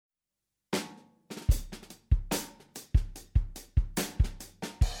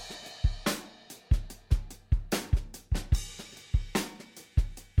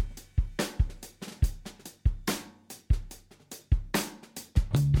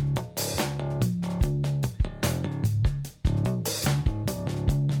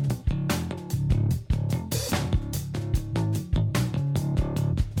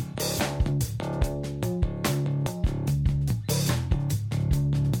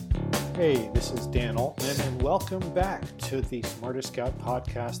Hey, this is Dan Altman, and welcome back to the Smarter Scout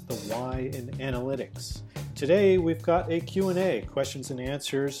podcast, The Why in Analytics. Today, we've got a Q&A, questions and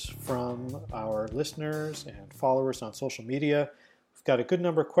answers from our listeners and followers on social media. We've got a good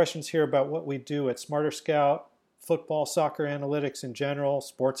number of questions here about what we do at Smarter Scout, football, soccer analytics in general,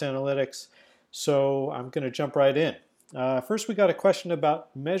 sports analytics. So I'm going to jump right in. First, we got a question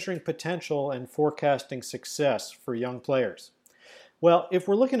about measuring potential and forecasting success for young players. Well, if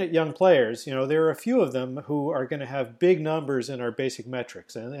we're looking at young players, there are a few of them who are going to have big numbers in our basic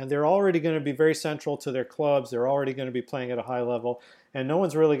metrics, and they're already going to be very central to their clubs. They're already going to be playing at a high level, and no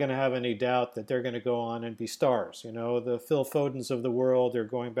one's really going to have any doubt that they're going to go on and be stars. The Phil Fodens of the world, they're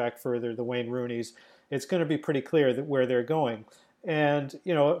going back further, the Wayne Rooneys. It's going to be pretty clear that where they're going. And,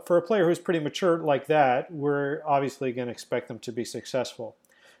 for a player who's pretty mature like that, we're obviously going to expect them to be successful.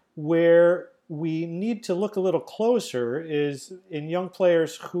 Where we need to look a little closer is in young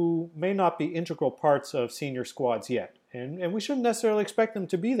players who may not be integral parts of senior squads yet. And we shouldn't necessarily expect them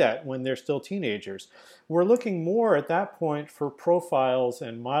to be that when they're still teenagers. We're looking more at that point for profiles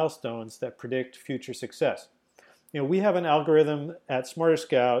and milestones that predict future success. We have an algorithm at Smarter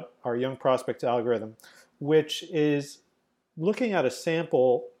Scout, our young prospects algorithm, which is looking at a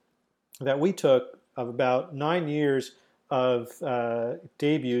sample that we took of about 9 years of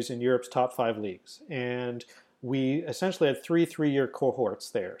debuts in Europe's top 5 leagues. And we essentially had three-year cohorts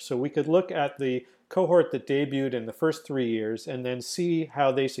there. So we could look at the cohort that debuted in the first 3 years and then see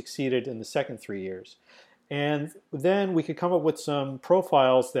how they succeeded in the second 3 years. And then we could come up with some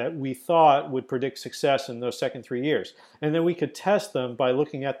profiles that we thought would predict success in those second 3 years. And then we could test them by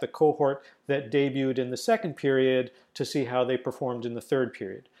looking at the cohort that debuted in the second period to see how they performed in the third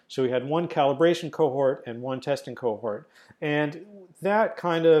period. So we had one calibration cohort and one testing cohort. And that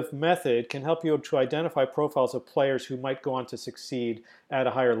kind of method can help you to identify profiles of players who might go on to succeed at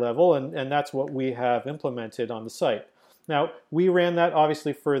a higher level. And that's what we have implemented on the site. Now, we ran that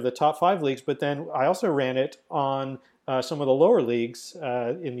obviously for the top 5 leagues, but then I also ran it on some of the lower leagues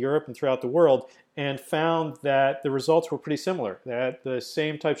in Europe and throughout the world and found that the results were pretty similar, that the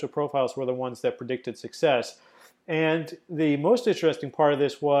same types of profiles were the ones that predicted success. And the most interesting part of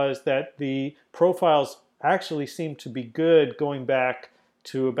this was that the profiles actually seemed to be good going back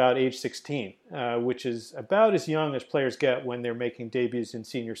to about age 16, which is about as young as players get when they're making debuts in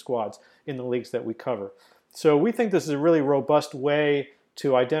senior squads in the leagues that we cover. So we think this is a really robust way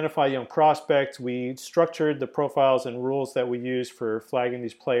to identify young prospects. We structured the profiles and rules that we use for flagging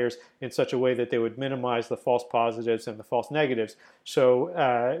these players in such a way that they would minimize the false positives and the false negatives.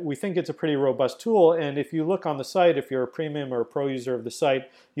 So we think it's a pretty robust tool. And if you look on the site, if you're a premium or a pro user of the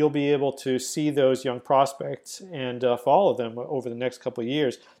site, you'll be able to see those young prospects and follow them over the next couple of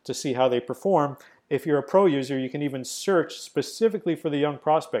years to see how they perform. If you're a pro user, you can even search specifically for the young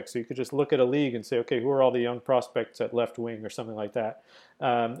prospects. So you could just look at a league and say, okay, who are all the young prospects at left wing or something like that.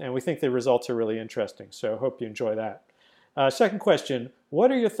 And we think the results are really interesting. So I hope you enjoy that. Second question,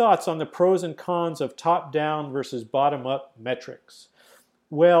 what are your thoughts on the pros and cons of top-down versus bottom-up metrics?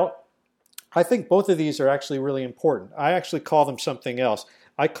 Well, I think both of these are actually really important. I actually call them something else.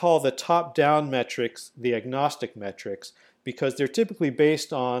 I call the top-down metrics the agnostic metrics, because they're typically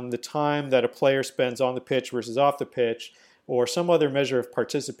based on the time that a player spends on the pitch versus off the pitch or some other measure of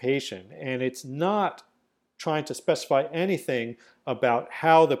participation. And it's not trying to specify anything about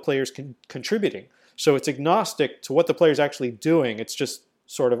how the player's contributing. So it's agnostic to what the player's actually doing. It's just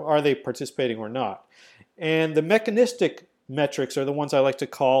sort of, are they participating or not? And the mechanistic metrics are the ones I like to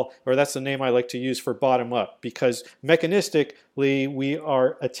call, or that's the name I like to use for bottom up, because mechanistically we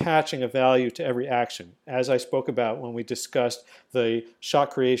are attaching a value to every action, as I spoke about when we discussed the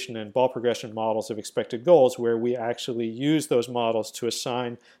shot creation and ball progression models of expected goals, where we actually use those models to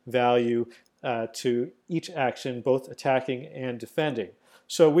assign value to each action, both attacking and defending.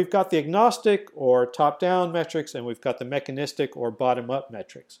 So we've got the agnostic or top-down metrics, and we've got the mechanistic or bottom-up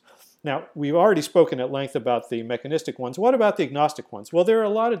metrics. Now, we've already spoken at length about the mechanistic ones. What about the agnostic ones? Well, there are a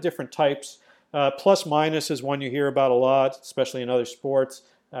lot of different types. Plus minus is one you hear about a lot, especially in other sports.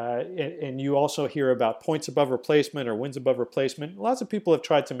 And you also hear about points above replacement or wins above replacement. Lots of people have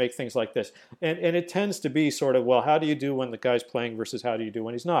tried to make things like this. And it tends to be sort of, well, how do you do when the guy's playing versus how do you do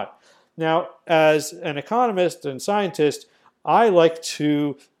when he's not? Now, as an economist and scientist, I like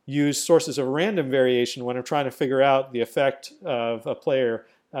to use sources of random variation when I'm trying to figure out the effect of a player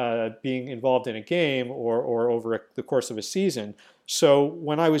being involved in a game or over the course of a season. So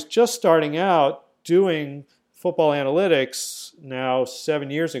when I was just starting out doing football analytics now 7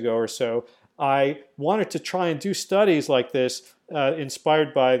 years ago or so, I wanted to try and do studies like this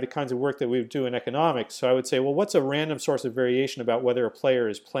inspired by the kinds of work that we do in economics. So I would say, well, what's a random source of variation about whether a player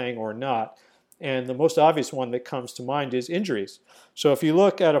is playing or not? And the most obvious one that comes to mind is injuries. So if you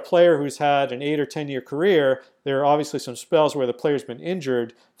look at a player who's had an 8 or 10-year career, there are obviously some spells where the player's been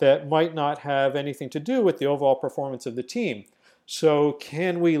injured that might not have anything to do with the overall performance of the team. So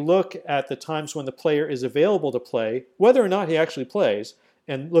can we look at the times when the player is available to play, whether or not he actually plays,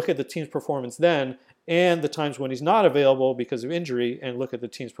 and look at the team's performance then, and the times when he's not available because of injury, and look at the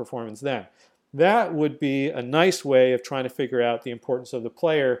team's performance then? That would be a nice way of trying to figure out the importance of the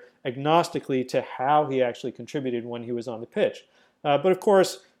player agnostically to how he actually contributed when he was on the pitch. But of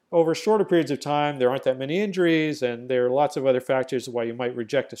course, over shorter periods of time, there aren't that many injuries, and there are lots of other factors why you might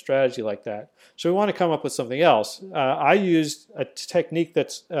reject a strategy like that. So we want to come up with something else. I used a technique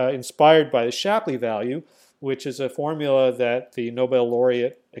that's inspired by the Shapley value, which is a formula that the Nobel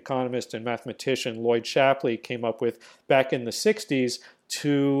laureate economist and mathematician Lloyd Shapley came up with back in the 60s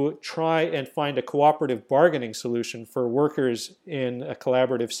to try and find a cooperative bargaining solution for workers in a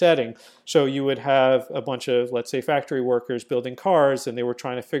collaborative setting. So you would have a bunch of, let's say, factory workers building cars, and they were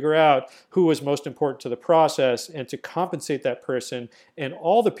trying to figure out who was most important to the process and to compensate that person and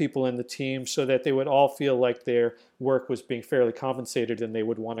all the people in the team so that they would all feel like their work was being fairly compensated and they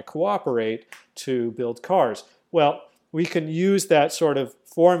would want to cooperate to build cars. Well, we can use that sort of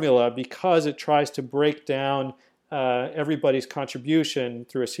formula because it tries to break down everybody's contribution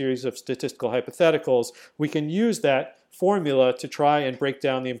through a series of statistical hypotheticals. We can use that formula to try and break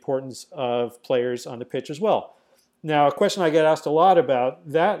down the importance of players on the pitch as well. Now, a question I get asked a lot about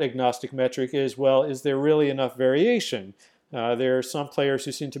that agnostic metric is, well, is there really enough variation? There are some players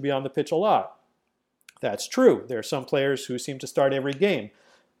who seem to be on the pitch a lot. That's true. There are some players who seem to start every game.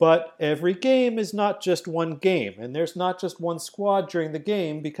 But every game is not just one game, and there's not just one squad during the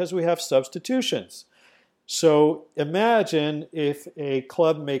game because we have substitutions. So imagine if a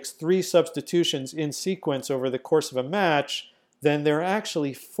club makes 3 substitutions in sequence over the course of a match, then there are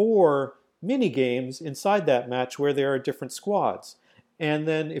actually 4 mini games inside that match where there are different squads. And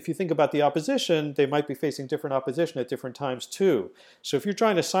then if you think about the opposition, they might be facing different opposition at different times too. So if you're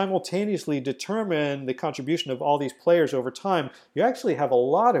trying to simultaneously determine the contribution of all these players over time, you actually have a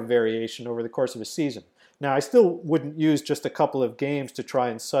lot of variation over the course of a season. Now, I still wouldn't use just a couple of games to try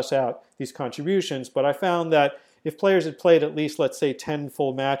and suss out these contributions, but I found that if players had played at least, let's say, 10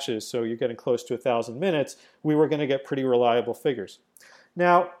 full matches, so you're getting close to 1,000 minutes, we were going to get pretty reliable figures.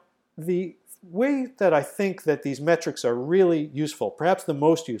 Now, the way that I think that these metrics are really useful, perhaps the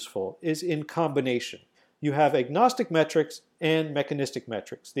most useful, is in combination. You have agnostic metrics and mechanistic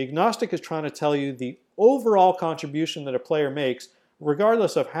metrics. The agnostic is trying to tell you the overall contribution that a player makes,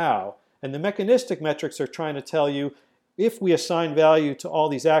 regardless of how. And the mechanistic metrics are trying to tell you if we assign value to all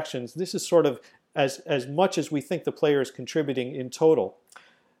these actions, this is sort of as much as we think the player is contributing in total.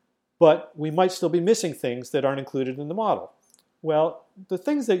 But we might still be missing things that aren't included in the model. Well, the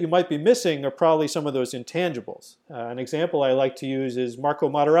things that you might be missing are probably some of those intangibles. An example I like to use is Marco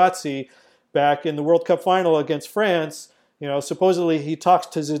Materazzi back in the World Cup final against France. Supposedly he talks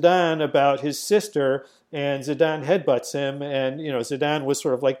to Zidane about his sister, and Zidane headbutts him, and Zidane was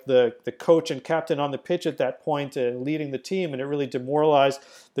sort of like the coach and captain on the pitch at that point and leading the team, and it really demoralized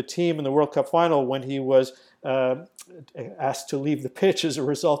the team in the World Cup final when he was asked to leave the pitch as a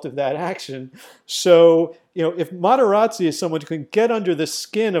result of that action. So, if Materazzi is someone who can get under the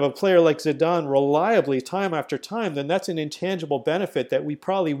skin of a player like Zidane reliably time after time, then that's an intangible benefit that we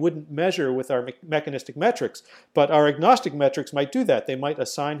probably wouldn't measure with our mechanistic metrics. But our agnostic metrics might do that. They might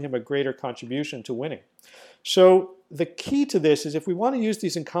assign him a greater contribution to winning. So the key to this is if we want to use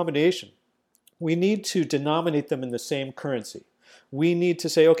these in combination, we need to denominate them in the same currency. We need to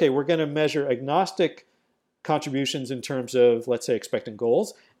say, okay, we're going to measure agnostic contributions in terms of, let's say, expected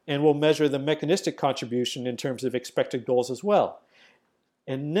goals, and we'll measure the mechanistic contribution in terms of expected goals as well.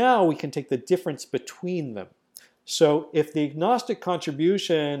 And now we can take the difference between them. So if the agnostic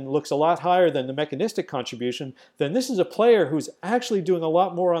contribution looks a lot higher than the mechanistic contribution, then this is a player who's actually doing a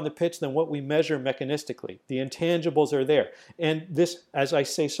lot more on the pitch than what we measure mechanistically. The intangibles are there. And this, as I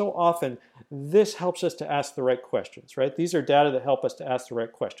say so often, this helps us to ask the right questions, right? These are data that help us to ask the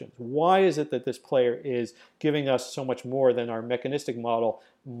right questions. Why is it that this player is giving us so much more than our mechanistic model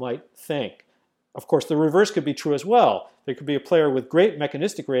might think? Of course, the reverse could be true as well. There could be a player with great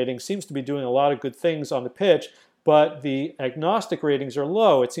mechanistic ratings, seems to be doing a lot of good things on the pitch, but the agnostic ratings are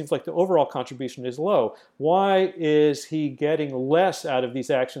low. It seems like the overall contribution is low. Why is he getting less out of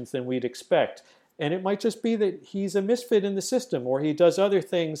these actions than we'd expect? And it might just be that he's a misfit in the system, or he does other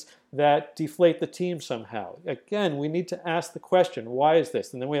things that deflate the team somehow. Again, we need to ask the question, why is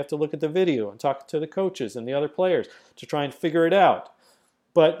this? And then we have to look at the video and talk to the coaches and the other players to try and figure it out.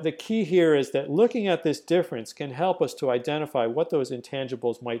 But the key here is that looking at this difference can help us to identify what those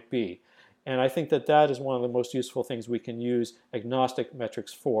intangibles might be. And I think that that is one of the most useful things we can use agnostic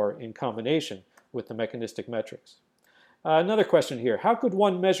metrics for in combination with the mechanistic metrics. Another question here. How could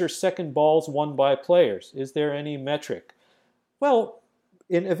one measure second balls won by players? Is there any metric? Well,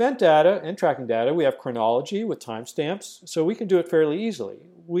 in event data and tracking data, we have chronology with timestamps, so we can do it fairly easily.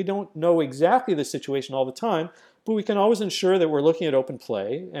 We don't know exactly the situation all the time, but we can always ensure that we're looking at open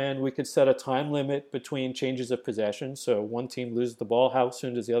play, and we could set a time limit between changes of possession. So one team loses the ball, how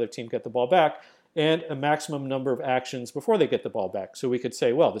soon does the other team get the ball back? And a maximum number of actions before they get the ball back. So we could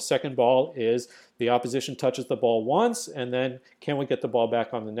say, well, the second ball is the opposition touches the ball once, and then can we get the ball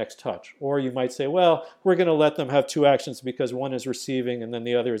back on the next touch? Or you might say, well, we're going to let them have two actions because one is receiving and then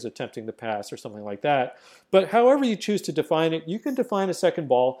the other is attempting to pass or something like that. But however you choose to define it, you can define a second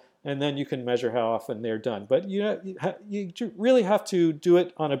ball and then you can measure how often they're done. But you really have to do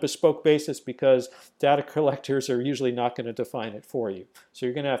it on a bespoke basis because data collectors are usually not going to define it for you. So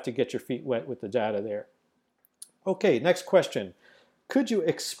you're going to have to get your feet wet with the data there. Okay, next question. Could you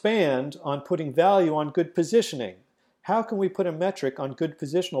expand on putting value on good positioning? How can we put a metric on good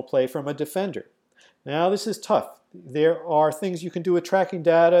positional play from a defender? Now, this is tough. There are things you can do with tracking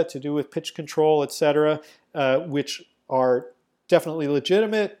data to do with pitch control, etc., which are definitely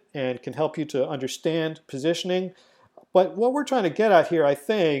legitimate and can help you to understand positioning. But what we're trying to get at here, I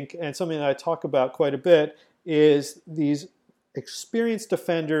think, and something that I talk about quite a bit, is these experienced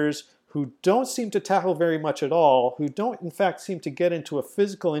defenders who don't seem to tackle very much at all, who don't in fact seem to get into a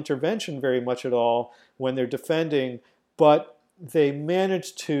physical intervention very much at all when they're defending, but they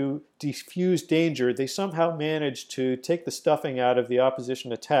manage to diffuse danger. They somehow manage to take the stuffing out of the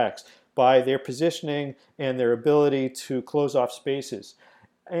opposition attacks by their positioning and their ability to close off spaces.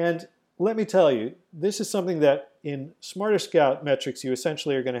 And let me tell you, this is something that in Smarter Scout metrics you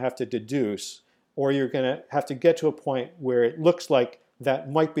essentially are going to have to deduce, or you're going to have to get to a point where it looks like that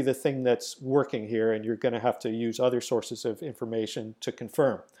might be the thing that's working here, and you're going to have to use other sources of information to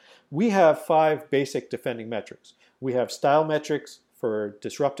confirm. We have 5 basic defending metrics. We have style metrics for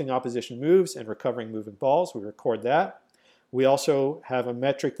disrupting opposition moves and recovering moving balls. We record that. We also have a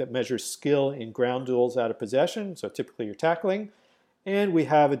metric that measures skill in ground duels out of possession, so typically you're tackling. And we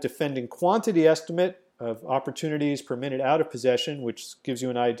have a defending quantity estimate of opportunities per minute out of possession, which gives you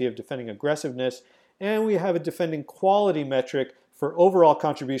an idea of defending aggressiveness. And we have a defending quality metric for overall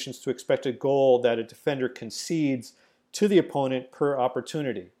contributions to expected goal that a defender concedes to the opponent per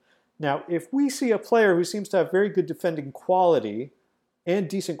opportunity. Now, if we see a player who seems to have very good defending quality and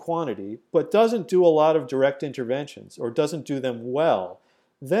decent quantity, but doesn't do a lot of direct interventions or doesn't do them well,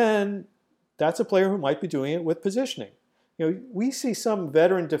 then that's a player who might be doing it with positioning. We see some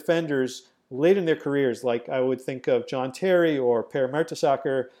veteran defenders late in their careers, like I would think of John Terry or Per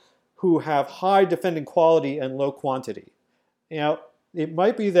Mertesacker, who have high defending quality and low quantity. It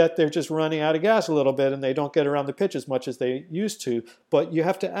might be that they're just running out of gas a little bit and they don't get around the pitch as much as they used to, but you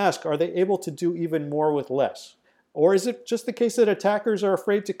have to ask, are they able to do even more with less? Or is it just the case that attackers are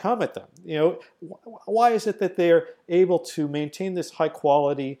afraid to come at them? Why is it that they're able to maintain this high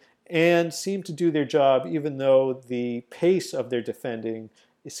quality and seem to do their job even though the pace of their defending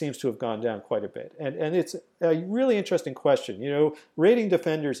seems to have gone down quite a bit? And it's a really interesting question. Rating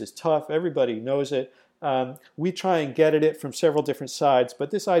defenders is tough. Everybody knows it. We try and get at it from several different sides,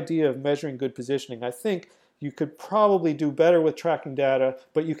 but this idea of measuring good positioning, I think you could probably do better with tracking data,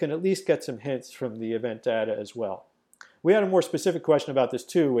 but you can at least get some hints from the event data as well. We had a more specific question about this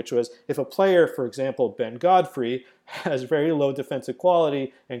too, which was if a player, for example, Ben Godfrey, has very low defensive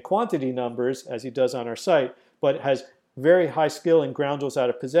quality and quantity numbers, as he does on our site, but has very high skill in ground duels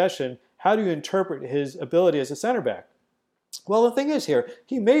out of possession, how do you interpret his ability as a center back? Well, the thing is here,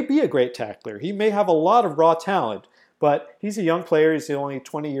 he may be a great tackler. He may have a lot of raw talent, but he's a young player. He's only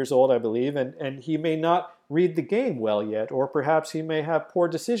 20 years old, I believe, and he may not read the game well yet, or perhaps he may have poor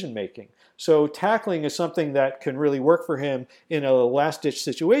decision making. So tackling is something that can really work for him in a last-ditch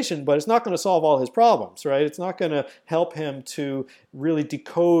situation, but it's not going to solve all his problems, right? It's not going to help him to really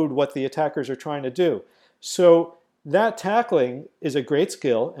decode what the attackers are trying to do. So that tackling is a great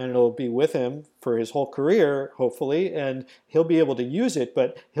skill, and it'll be with him for his whole career, hopefully, and he'll be able to use it,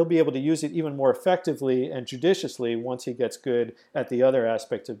 but he'll be able to use it even more effectively and judiciously once he gets good at the other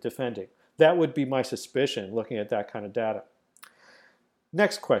aspects of defending. That would be my suspicion, looking at that kind of data.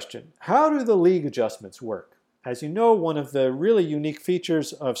 Next question. How do the league adjustments work? As you know, one of the really unique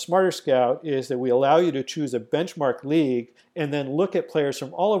features of Smarter Scout is that we allow you to choose a benchmark league and then look at players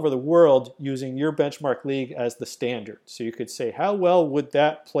from all over the world using your benchmark league as the standard. So you could say, how well would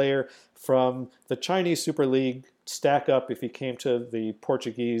that player from the Chinese Super League stack up if he came to the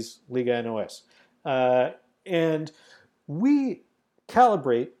Portuguese Liga NOS? And we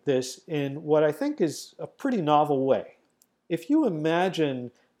calibrate this in what I think is a pretty novel way. If you imagine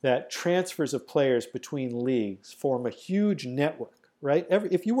that transfers of players between leagues form a huge network, right?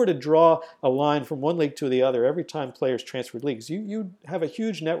 If you were to draw a line from one league to the other every time players transferred leagues, you have a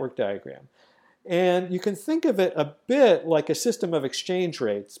huge network diagram. And you can think of it a bit like a system of exchange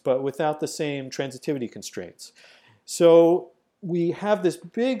rates, but without the same transitivity constraints. So we have this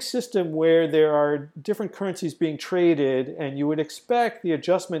big system where there are different currencies being traded, and you would expect the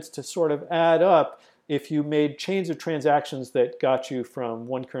adjustments to sort of add up if you made chains of transactions that got you from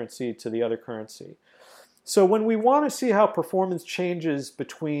one currency to the other currency. So when we want to see how performance changes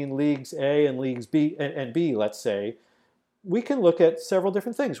between leagues A and leagues B and B, let's say, we can look at several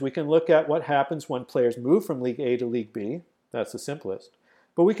different things. We can look at what happens when players move from League A to League B. That's the simplest.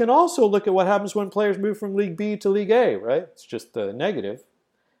 But we can also look at what happens when players move from League B to League A, right? It's just the negative.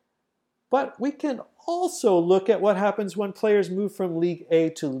 But we can also look at what happens when players move from League A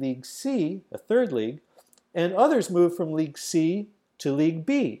to League C, a third league, and others move from League C to League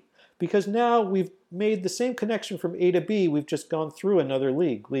B. Because now we've made the same connection from A to B, we've just gone through another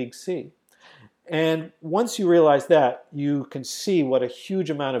league, League C. And once you realize that, you can see what a huge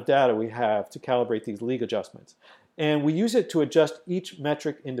amount of data we have to calibrate these league adjustments. And we use it to adjust each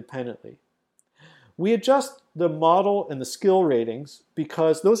metric independently. We adjust the model and the skill ratings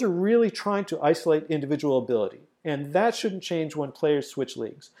because those are really trying to isolate individual ability. And that shouldn't change when players switch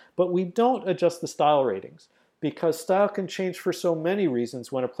leagues. But we don't adjust the style ratings because style can change for so many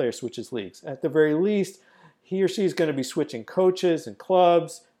reasons when a player switches leagues. At the very least, he or she is going to be switching coaches and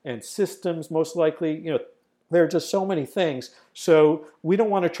clubs and systems, most likely. There are just so many things. So we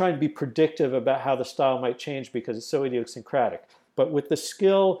don't want to try and be predictive about how the style might change because it's so idiosyncratic. But with the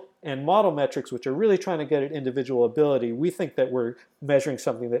skill and model metrics, which are really trying to get at individual ability, we think that we're measuring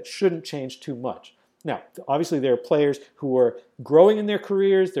something that shouldn't change too much. Now, obviously there are players who are growing in their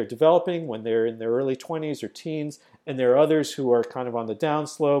careers, they're developing when they're in their early 20s or teens, and there are others who are kind of on the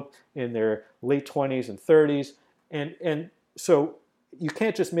downslope in their late 20s and 30s. And so you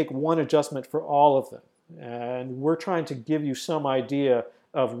can't just make one adjustment for all of them. And we're trying to give you some idea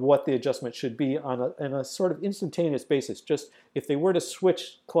of what the adjustment should be on a sort of instantaneous basis. Just if they were to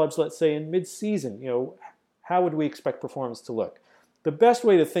switch clubs, let's say in mid-season, how would we expect performance to look? The best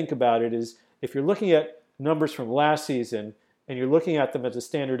way to think about it is if you're looking at numbers from last season and you're looking at them as a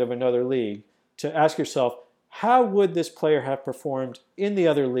standard of another league, to ask yourself, how would this player have performed in the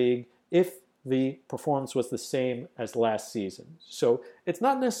other league if the performance was the same as last season? So it's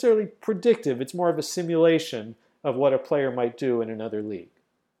not necessarily predictive, it's more of a simulation of what a player might do in another league.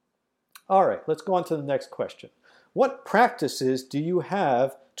 All right, let's go on to the next question. What practices do you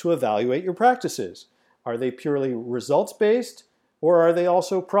have to evaluate your practices? Are they purely results-based or are they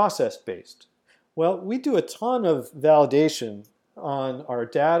also process-based? Well, we do a ton of validation on our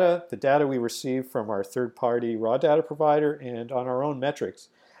data, the data we receive from our third-party raw data provider, and on our own metrics.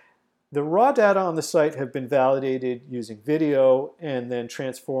 The raw data on the site have been validated using video and then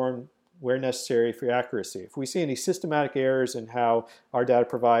transformed where necessary for accuracy. If we see any systematic errors in how our data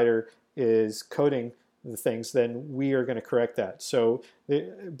provider is coding the things, then we are going to correct that. So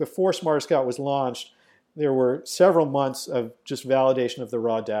before Smarter Scout was launched, there were several months of just validation of the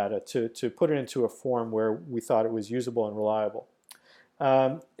raw data to put it into a form where we thought it was usable and reliable.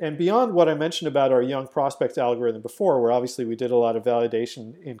 And beyond what I mentioned about our young prospects algorithm before, where obviously we did a lot of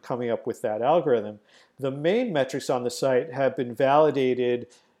validation in coming up with that algorithm, the main metrics on the site have been validated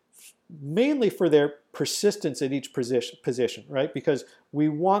mainly for their persistence at each position, right? Because we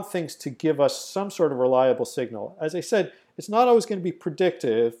want things to give us some sort of reliable signal. As I said, it's not always going to be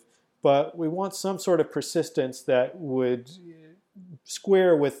predictive, but we want some sort of persistence that would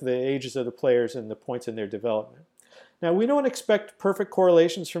square with the ages of the players and the points in their development. Now, we don't expect perfect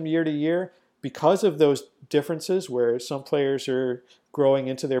correlations from year to year because of those differences where some players are growing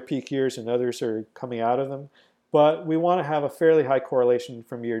into their peak years and others are coming out of them. But we want to have a fairly high correlation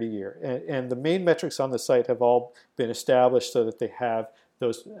from year to year. And the main metrics on the site have all been established so that they have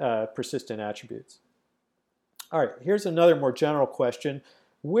those persistent attributes. All right, here's another more general question.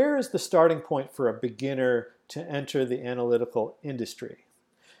 Where is the starting point for a beginner to enter the analytical industry?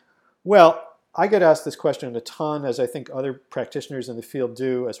 Well, I get asked this question a ton, as I think other practitioners in the field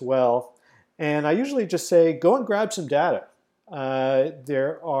do as well. And I usually just say, go and grab some data.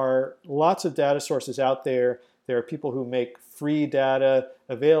 There are lots of data sources out there There are people who make free data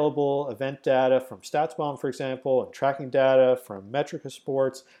available, event data from StatsBomb, for example, and tracking data from Metrica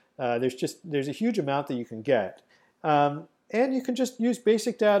Sports. There's a huge amount that you can get. And you can just use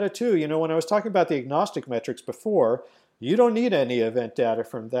basic data too. When I was talking about the agnostic metrics before, you don't need any event data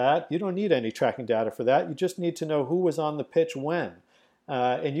from that. You don't need any tracking data for that. You just need to know who was on the pitch when.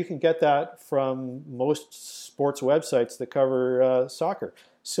 And you can get that from most sports websites that cover soccer.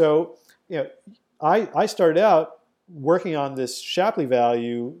 So, I started out working on this Shapley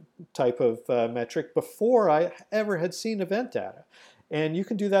value type of metric before I ever had seen event data. And you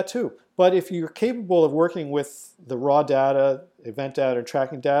can do that too. But if you're capable of working with the raw data, event data, and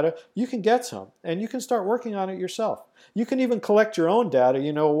tracking data, you can get some. And you can start working on it yourself. You can even collect your own data.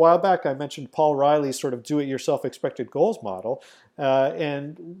 A while back I mentioned Paul Riley's sort of do-it-yourself expected goals model.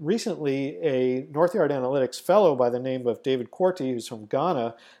 And recently a Northyard Analytics fellow by the name of David Quarty, who's from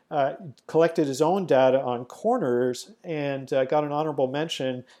Ghana, collected his own data on corners and got an honorable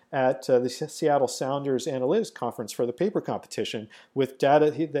mention at the Seattle Sounders Analytics Conference for the paper competition with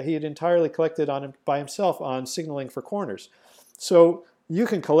data that he had entirely collected by himself on signaling for corners. So you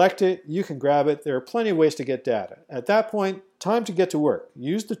can collect it, you can grab it. There are plenty of ways to get data. At that point, time to get to work.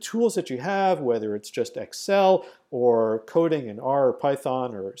 Use the tools that you have, whether it's just Excel or coding in R or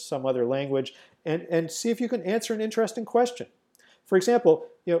Python or some other language, and see if you can answer an interesting question. For example,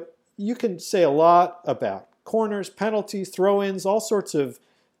 you can say a lot about corners, penalties, throw-ins, all sorts of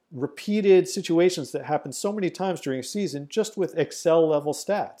repeated situations that happen so many times during a season just with Excel-level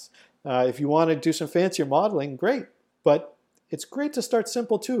stats. If you want to do some fancier modeling, great. But it's great to start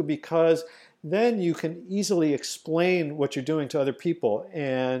simple too, because then you can easily explain what you're doing to other people,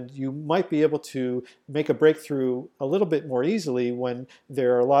 and you might be able to make a breakthrough a little bit more easily when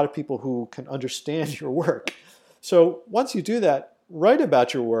there are a lot of people who can understand your work. So once you do that, write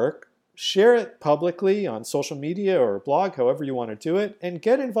about your work, share it publicly on social media or a blog, however you want to do it, and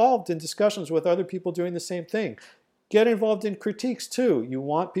get involved in discussions with other people doing the same thing. Get involved in critiques too. You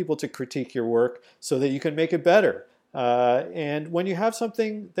want people to critique your work so that you can make it better. And when you have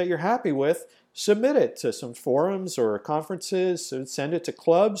something that you're happy with, submit it to some forums or conferences, so send it to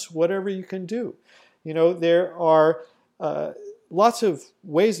clubs, whatever you can do. There are lots of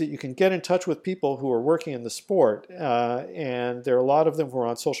ways that you can get in touch with people who are working in the sport. And there are a lot of them who are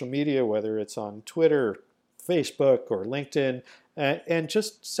on social media, whether it's on Twitter, Facebook, or LinkedIn, and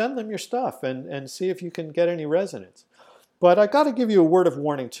just send them your stuff and see if you can get any resonance. But I got to give you a word of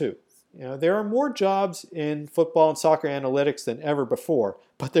warning too. There are more jobs in football and soccer analytics than ever before,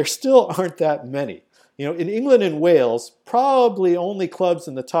 but there still aren't that many. In England and Wales, probably only clubs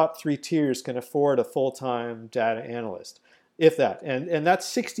in the top 3 tiers can afford a full-time data analyst, if that. And that's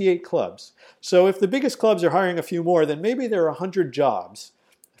 68 clubs. So if the biggest clubs are hiring a few more, then maybe there are 100 jobs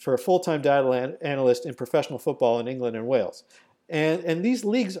for a full-time data analyst in professional football in England and Wales. And these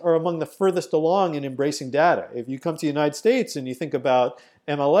leagues are among the furthest along in embracing data. If you come to the United States and you think about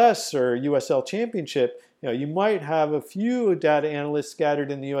MLS or USL Championship, you might have a few data analysts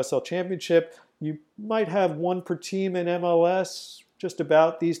scattered in the USL Championship. You might have one per team in MLS just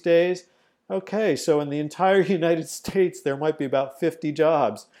about these days. Okay, so in the entire United States, there might be about 50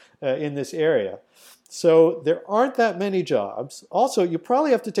 jobs in this area. So there aren't that many jobs. Also, you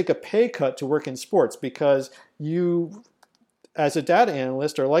probably have to take a pay cut to work in sports because you, as a data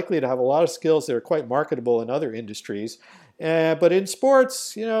analyst, are likely to have a lot of skills that are quite marketable in other industries. But in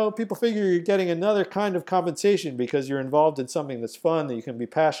sports, people figure you're getting another kind of compensation because you're involved in something that's fun that you can be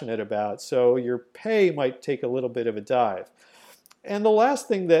passionate about. So your pay might take a little bit of a dive. And the last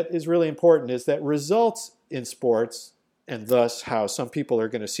thing that is really important is that results in sports, and thus how some people are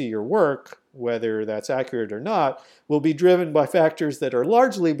going to see your work, whether that's accurate or not, will be driven by factors that are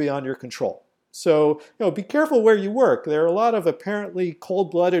largely beyond your control. So, be careful where you work. There are a lot of apparently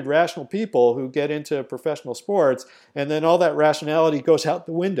cold-blooded, rational people who get into professional sports, and then all that rationality goes out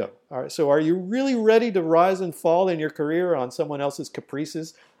the window. All right, so are you really ready to rise and fall in your career on someone else's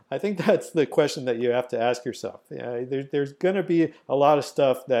caprices? I think that's the question that you have to ask yourself. There's going to be a lot of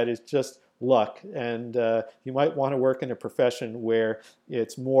stuff that is just luck, and you might want to work in a profession where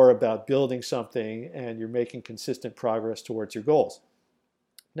it's more about building something and you're making consistent progress towards your goals.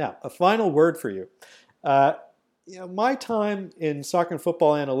 Now, a final word for you. My time in soccer and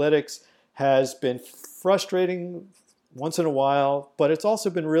football analytics has been frustrating once in a while, but it's also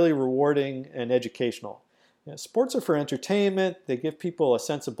been really rewarding and educational. Sports are for entertainment. They give people a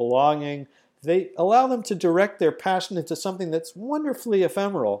sense of belonging. They allow them to direct their passion into something that's wonderfully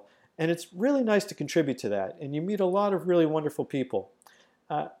ephemeral, and it's really nice to contribute to that. And you meet a lot of really wonderful people.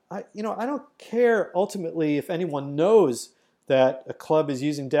 I don't care ultimately if anyone knows that a club is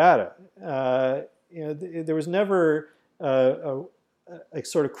using data. there was never a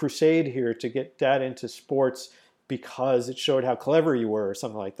sort of crusade here to get data into sports because it showed how clever you were or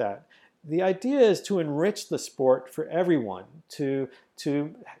something like that. The idea is to enrich the sport for everyone, to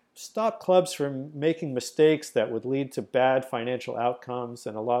stop clubs from making mistakes that would lead to bad financial outcomes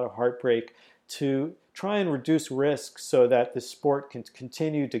and a lot of heartbreak, to try and reduce risk so that the sport can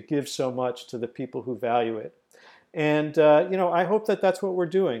continue to give so much to the people who value it. And, I hope that that's what we're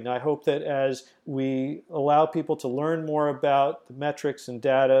doing. I hope that as we allow people to learn more about the metrics and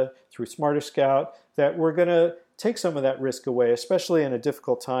data through Smarter Scout, that we're going to take some of that risk away, especially in a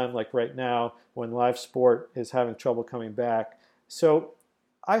difficult time like right now when live sport is having trouble coming back. So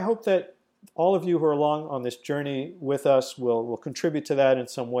I hope that all of you who are along on this journey with us will contribute to that in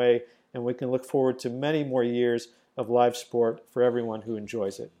some way, and we can look forward to many more years of live sport for everyone who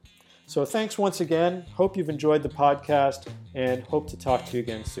enjoys it. So thanks once again. Hope you've enjoyed the podcast and hope to talk to you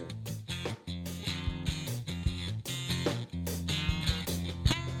again soon.